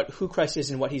talks about who Christ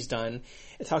is and what he's done.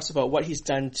 It talks about what he's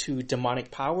done to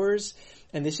demonic powers.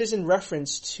 And this is in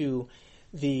reference to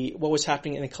what was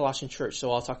happening in the Colossian church.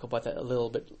 So I'll talk about that a little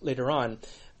bit later on.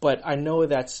 But I know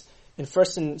that in the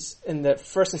first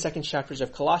and second chapters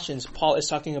of Colossians, Paul is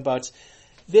talking about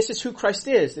this is who Christ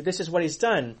is, that this is what he's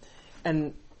done.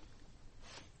 And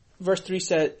verse 3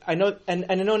 said, I know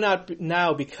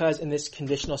now because in this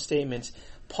conditional statement,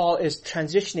 Paul is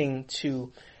transitioning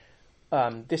to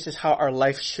this is how our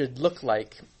life should look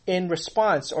like in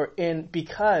response or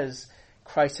because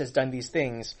Christ has done these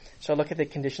things. So look at the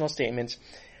conditional statement.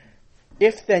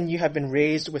 If then you have been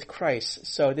raised with Christ.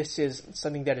 So this is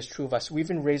something that is true of us. We've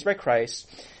been raised by Christ.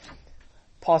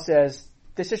 Paul says,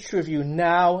 this is true of you.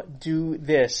 Now do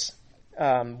this.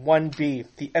 1b,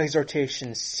 the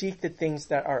exhortation. Seek the things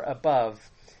that are above.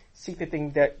 Seek the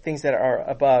things that are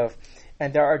above.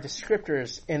 And there are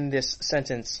descriptors in this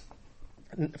sentence.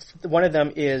 One of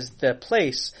them is the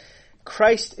place.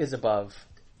 Christ is above.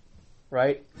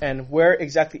 Right? And where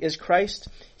exactly is Christ?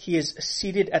 He is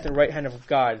seated at the right hand of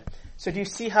God. So do you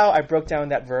see how I broke down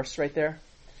that verse right there?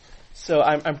 So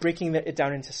I'm breaking it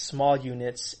down into small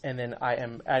units, and then I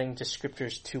am adding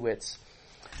descriptors to it.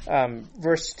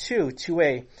 Verse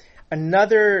 2a,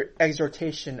 another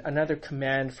exhortation, another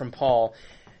command from Paul.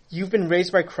 You've been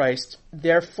raised by Christ,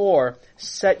 therefore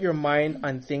set your mind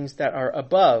on things that are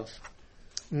above,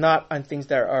 not on things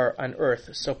that are on earth.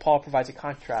 So Paul provides a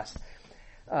contrast.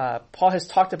 Paul has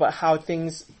talked about how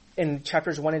things in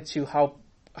chapters 1 and 2,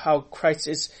 how Christ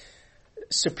is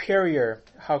superior,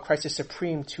 how Christ is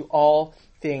supreme to all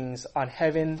things on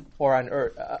heaven or on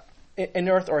earth, in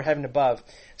earth or heaven above.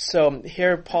 So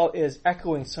here Paul is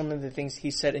echoing some of the things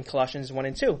he said in Colossians 1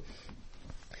 and 2.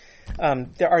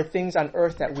 There are things on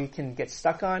earth that we can get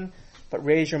stuck on, but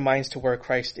raise your minds to where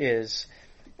Christ is.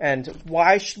 And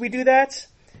why should we do that?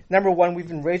 Number 1, we've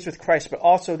been raised with Christ, but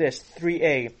also this,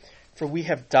 3a, for we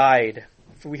have died.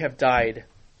 For we have died.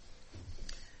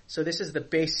 So this is the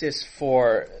basis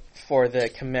for the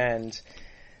command.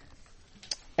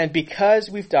 And because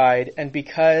we've died, and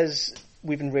because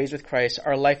we've been raised with Christ,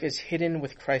 our life is hidden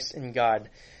with Christ in God.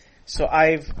 So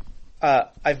I've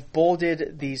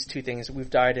bolded these two things. We've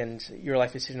died, and your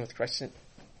life is hidden with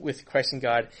Christ in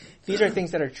God. These are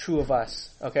things that are true of us.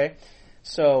 Okay,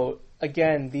 so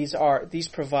again, these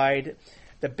provide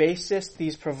the basis.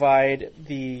 These provide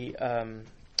the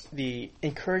the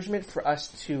encouragement for us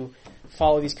to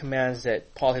follow these commands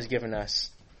that Paul has given us.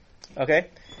 Okay?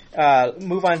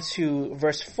 Move on to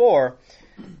verse 4.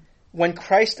 When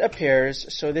Christ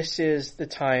appears, so this is the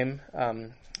time,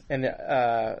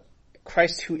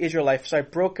 Christ who is your life. So I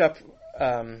broke up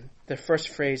the first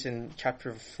phrase in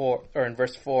chapter 4, or in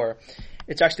verse 4.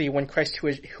 It's actually when Christ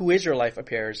who is your life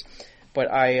appears. But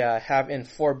I have in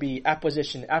 4b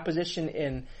apposition. Apposition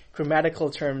in grammatical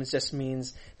terms just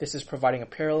means this is providing a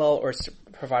parallel or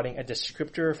providing a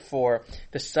descriptor for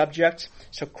the subject.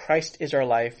 So Christ is our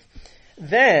life.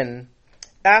 Then,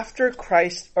 after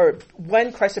Christ, or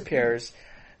when Christ appears,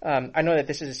 I know that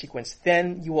this is a sequence.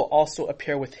 Then you will also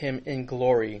appear with him in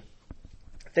glory.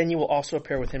 Then you will also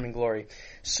appear with him in glory.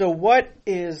 So what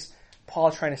is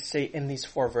Paul trying to say in these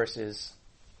 4 verses?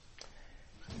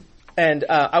 And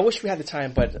I wish we had the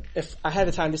time, but if I had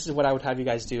the time, this is what I would have you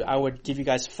guys do. I would give you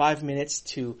guys 5 minutes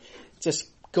to just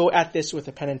go at this with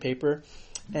a pen and paper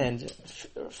and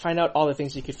find out all the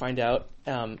things you could find out.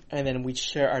 And then we'd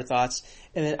share our thoughts.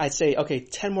 And then I'd say, okay,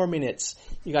 10 more minutes.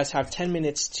 You guys have 10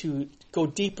 minutes to go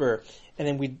deeper. And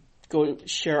then we'd go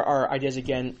share our ideas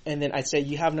again. And then I'd say,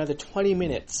 you have another 20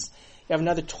 minutes. You have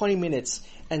another 20 minutes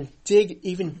and dig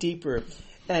even deeper.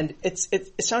 And it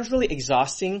sounds really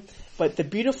exhausting, but the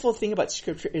beautiful thing about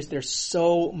Scripture is there's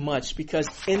so much, because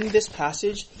in this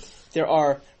passage, there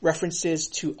are references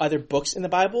to other books in the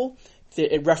Bible.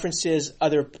 It references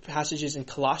other passages in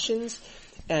Colossians,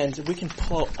 and we can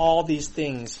pull all these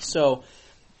things. So,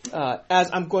 as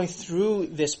I'm going through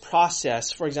this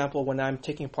process, for example, when I'm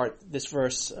taking apart this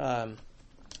verse, I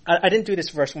didn't do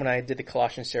this verse when I did the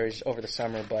Colossians series over the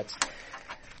summer,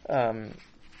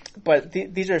 but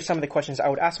these are some of the questions I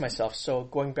would ask myself. So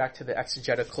going back to the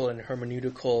exegetical and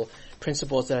hermeneutical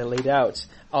principles that I laid out,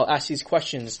 I'll ask these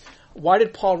questions. Why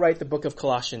did Paul write the book of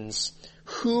Colossians?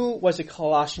 Who was the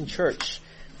Colossian church?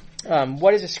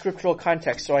 What is the scriptural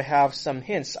context? So I have some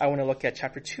hints. I want to look at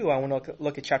chapter 2. I want to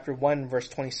look at chapter 1, verse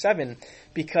 27,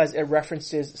 because it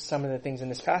references some of the things in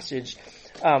this passage.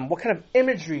 What kind of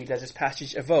imagery does this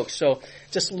passage evoke? So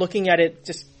just looking at it,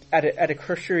 just at a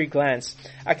cursory glance,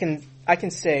 I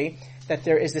can say that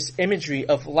there is this imagery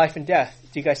of life and death.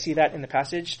 Do you guys see that in the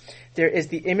passage? There is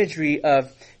the imagery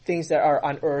of things that are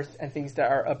on earth and things that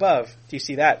are above. Do you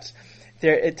see that?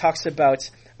 There, it talks about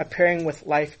appearing with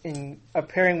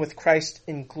Christ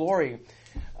in glory,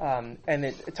 and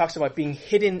it talks about being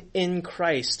hidden in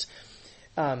Christ.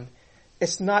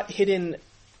 It's not hidden.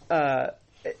 And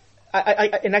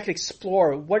I could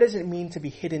explore, what does it mean to be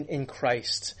hidden in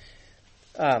Christ?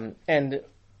 And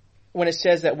when it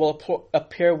says that we'll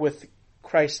appear with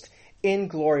Christ in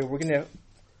glory, we're going to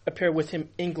appear with him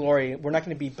in glory. We're not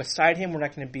going to be beside him. We're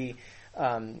not going to be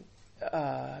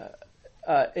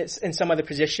it's in some other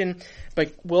position,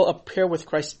 but we'll appear with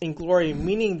Christ in glory,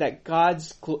 meaning that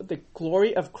the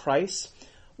glory of Christ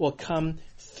will come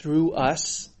through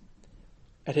us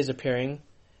at his appearing.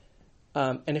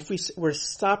 And if we were to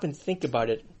stop and think about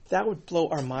it, that would blow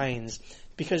our minds,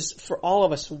 because for all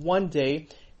of us, one day,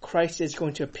 Christ is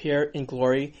going to appear in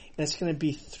glory, and it's going to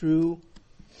be through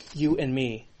you and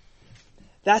me.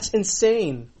 That's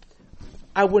insane.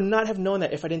 I would not have known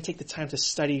that if I didn't take the time to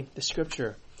study the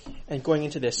Scripture and going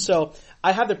into this. So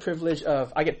I have the privilege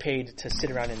of, I get paid to sit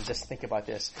around and just think about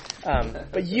this.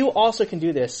 But you also can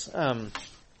do this.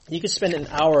 You could spend an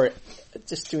hour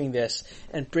just doing this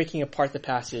and breaking apart the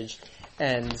passage,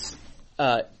 and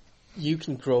you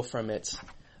can grow from it.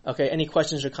 Okay, any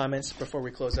questions or comments before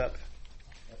we close up?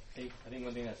 I think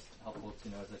one thing that's helpful to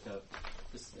know is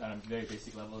just on a very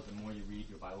basic level, the more you read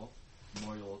your Bible, the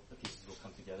more the pieces will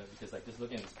come together. Because just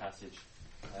looking at this passage,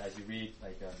 as you read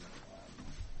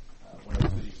one or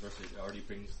two of these verses, it already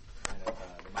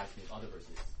reminds me of other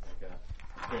verses,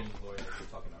 praying glory that we're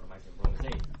talking about reminds me of Romans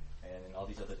 8, and all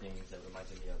these other things that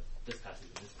reminds me of this passage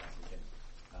and this passage. And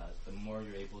the more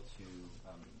you're able to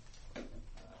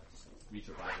just read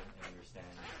your Bible and understand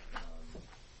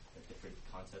the different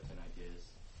concepts and ideas,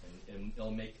 and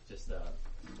it'll make just a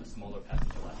smaller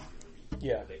passage a lot easier to read.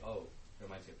 Yeah. Like, oh, it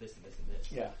reminds me of this and this and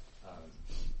this. Yeah.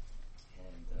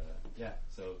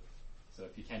 So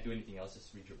if you can't do anything else,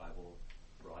 just read your Bible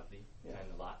broadly and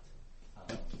a lot.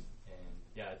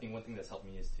 I think one thing that's helped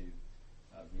me is to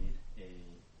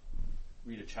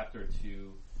read a chapter or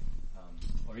two,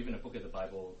 or even a book of the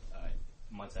Bible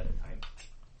months at a time,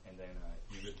 and then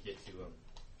you really get to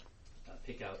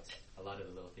pick out a lot of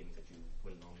the little things that you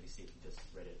wouldn't normally see if you just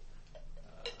read it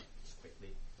just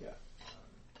quickly. Yeah.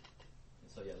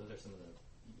 Those are some of the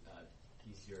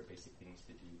easier, basic things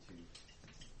to do to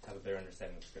have a better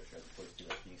understanding of Scripture, as opposed to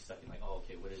being stuck in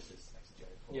what is this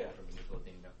exegetical or hermeneutical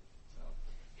thing? So.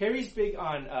 Harry's big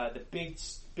on the big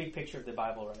picture of the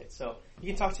Bible, right? So you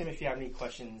can talk to him if you have any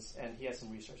questions, and he has some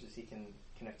resources he can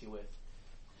connect you with.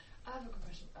 I have a quick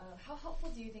question. How helpful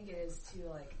do you think it is to,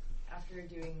 like, after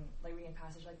reading a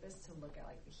passage like this, to look at,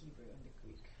 like, the Hebrew and the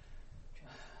Greek?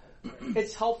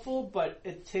 It's helpful, but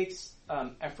it takes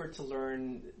effort to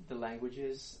learn the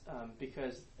languages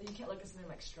because you can't look at something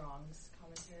like Strong's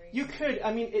commentary. You could.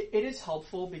 I mean, it is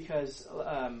helpful because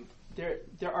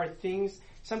there are things.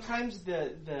 Sometimes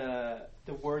the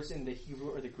words in the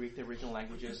Hebrew or the Greek, the original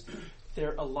languages,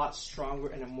 they're a lot stronger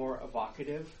and more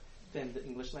evocative than the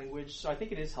English language. So I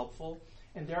think it is helpful,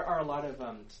 and there are a lot of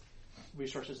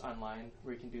resources online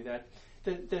where you can do that.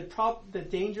 The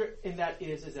danger in that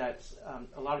is that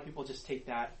a lot of people just take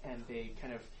that and they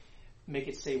kind of make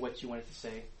it say what you want it to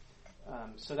say.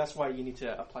 So that's why you need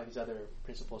to apply these other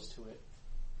principles to it.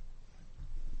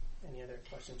 Any other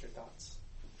questions or thoughts?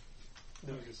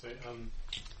 I was going to say,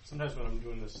 sometimes when I'm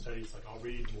doing the studies, like I'll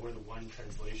read more than one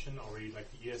translation. I'll read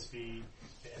like the ESV,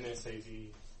 the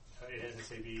NSAV,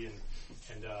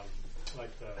 and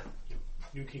like the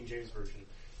New King James Version,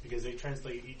 because they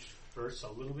translate each verse a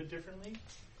little bit differently.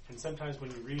 And sometimes when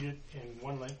you read it in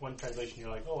one translation, you're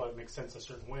like, oh, it makes sense a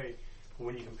certain way. But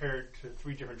when you compare it to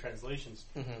 3 different translations,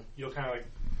 you'll kind of like,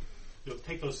 you'll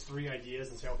take those 3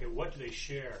 ideas and say, okay, what do they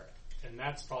share? And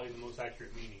that's probably the most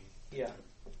accurate meaning. Yeah,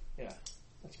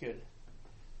 that's good.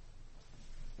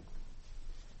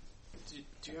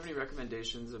 Do you have any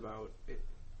recommendations about it?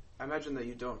 I imagine that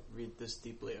you don't read this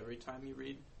deeply every time you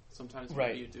read. Sometimes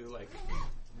maybe you do like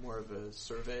more of a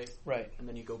survey, and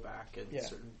then you go back and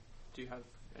Do you have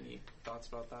any thoughts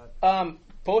about that?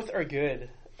 Both are good.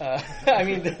 I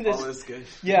mean, all is good.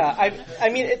 Yeah, I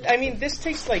mean, this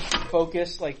takes like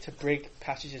focus, like to break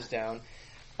passages down.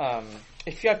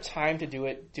 If you have time to do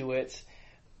it, do it.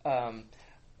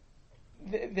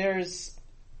 There's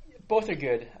both are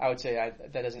good. I would say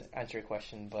that doesn't answer your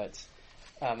question, but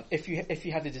if you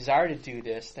have the desire to do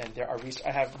this, then there are.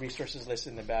 I have resources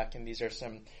listed in the back, and these are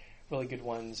some really good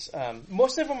ones.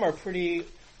 Most of them are pretty.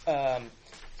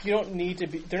 You don't need to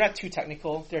be. They're not too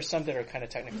technical. There's some that are kind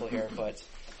of technical here, but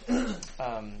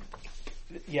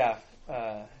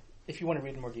if you want to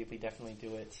read more deeply, definitely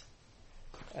do it.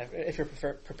 If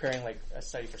you're preparing like a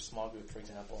study for small group, for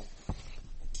example.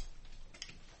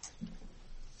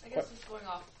 I guess just going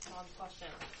off Tom's question,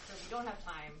 so if you don't have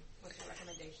time, what's your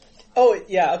recommendation? Oh,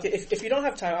 yeah, okay. If you don't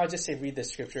have time, I'll just say read the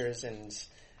scriptures and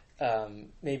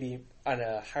maybe on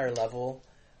a higher level.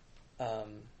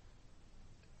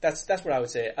 That's what I would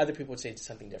say. Other people would say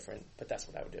something different, but that's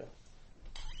what I would do.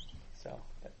 So,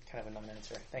 that's kind of a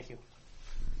non-answer. Thank you.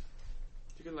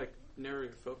 You can like narrow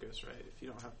your focus, right? If you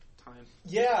don't have time.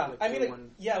 Yeah, like, I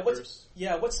mean,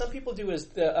 what some people do is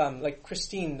like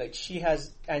Christine, like she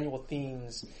has annual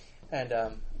themes, and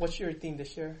what's your theme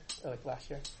this year? Or like last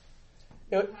year?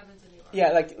 New Heavens and New Earth.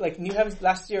 Yeah, like New Heavens.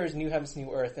 Last year is New Heavens,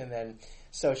 New Earth, and then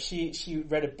so she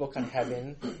read a book on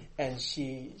heaven, and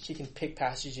she can pick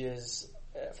passages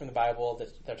from the Bible that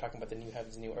are talking about the New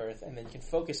Heavens, New Earth, and then you can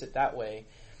focus it that way.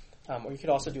 Or you could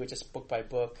also do it just book by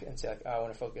book and say, like, I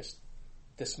want to focus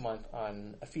this month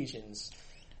on Ephesians.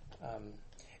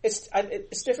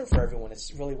 It's different for everyone.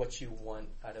 It's really what you want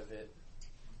out of it.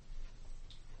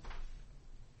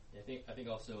 Yeah, I think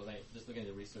also like just looking at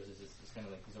the resources, it's kind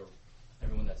of like these are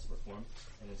everyone that's reformed,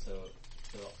 and then so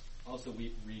also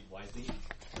we read wisely.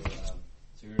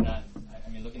 So you're not. I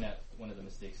mean, looking at one of the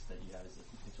mistakes that you have is that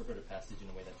you interpret a passage in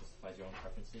a way that justifies your own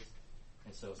preferences,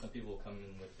 and so some people come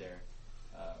in with their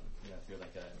if you're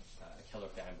like a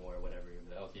Keller fanboy or whatever, you're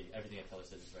like, okay, everything that Keller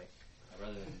says is right.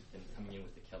 Rather than coming in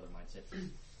with the Keller mindset,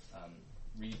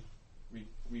 read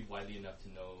widely enough to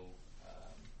know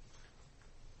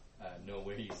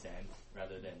where you stand,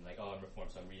 rather than like, oh, I'm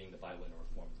Reformed, so I'm reading the Bible in a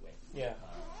Reformed way. Yeah.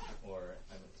 Or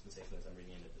I'm a dispensationalist, I'm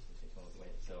reading it in a dispensationalist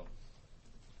way. So,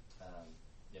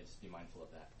 just be mindful of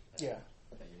that. That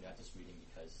you're not just reading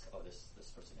because, oh,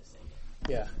 this person is saying it.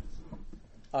 Yeah.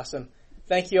 Awesome.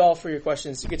 Thank you all for your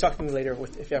questions. You can talk to me later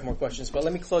if you have more questions, but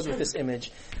let me close with this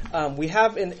image. We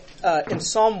have in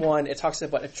Psalm 1, it talks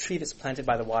about a tree that's planted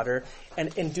by the water,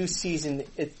 and in due season,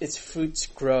 its fruits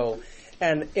grow.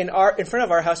 And in front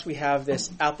of our house, we have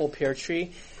this apple pear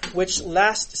tree, which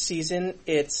last season,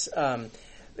 it's the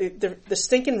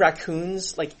stinking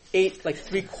raccoons ate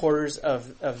 3/4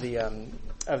 of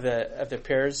the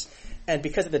pears, and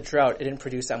because of the drought, it didn't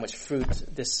produce that much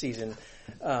fruit this season.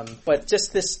 But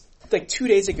just this. 2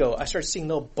 days ago, I started seeing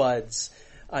little buds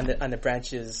on the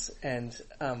branches, and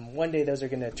one day those are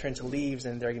going to turn to leaves,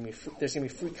 and there's going to be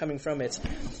fruit coming from it.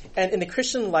 And in the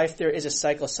Christian life, there is a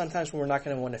cycle. Sometimes when we're not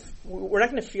going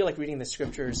to feel like reading the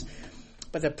scriptures,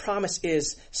 But the promise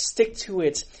is stick to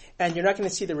it, and you're not going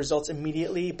to see the results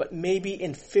immediately, but maybe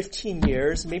in 15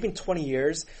 years, maybe in 20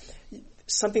 years,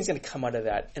 something's going to come out of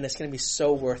that, and it's going to be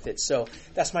so worth it. So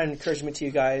that's my encouragement to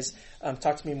you guys.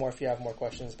 Talk to me more if you have more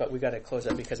questions, but we got to close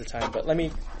up because of time. But let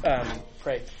me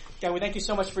pray. God, we thank you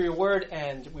so much for your word,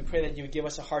 and we pray that you would give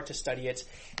us a heart to study it.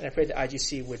 And I pray that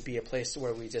IGC would be a place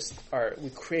where we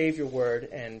crave your word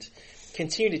and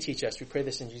continue to teach us. We pray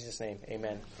this in Jesus' name.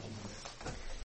 Amen.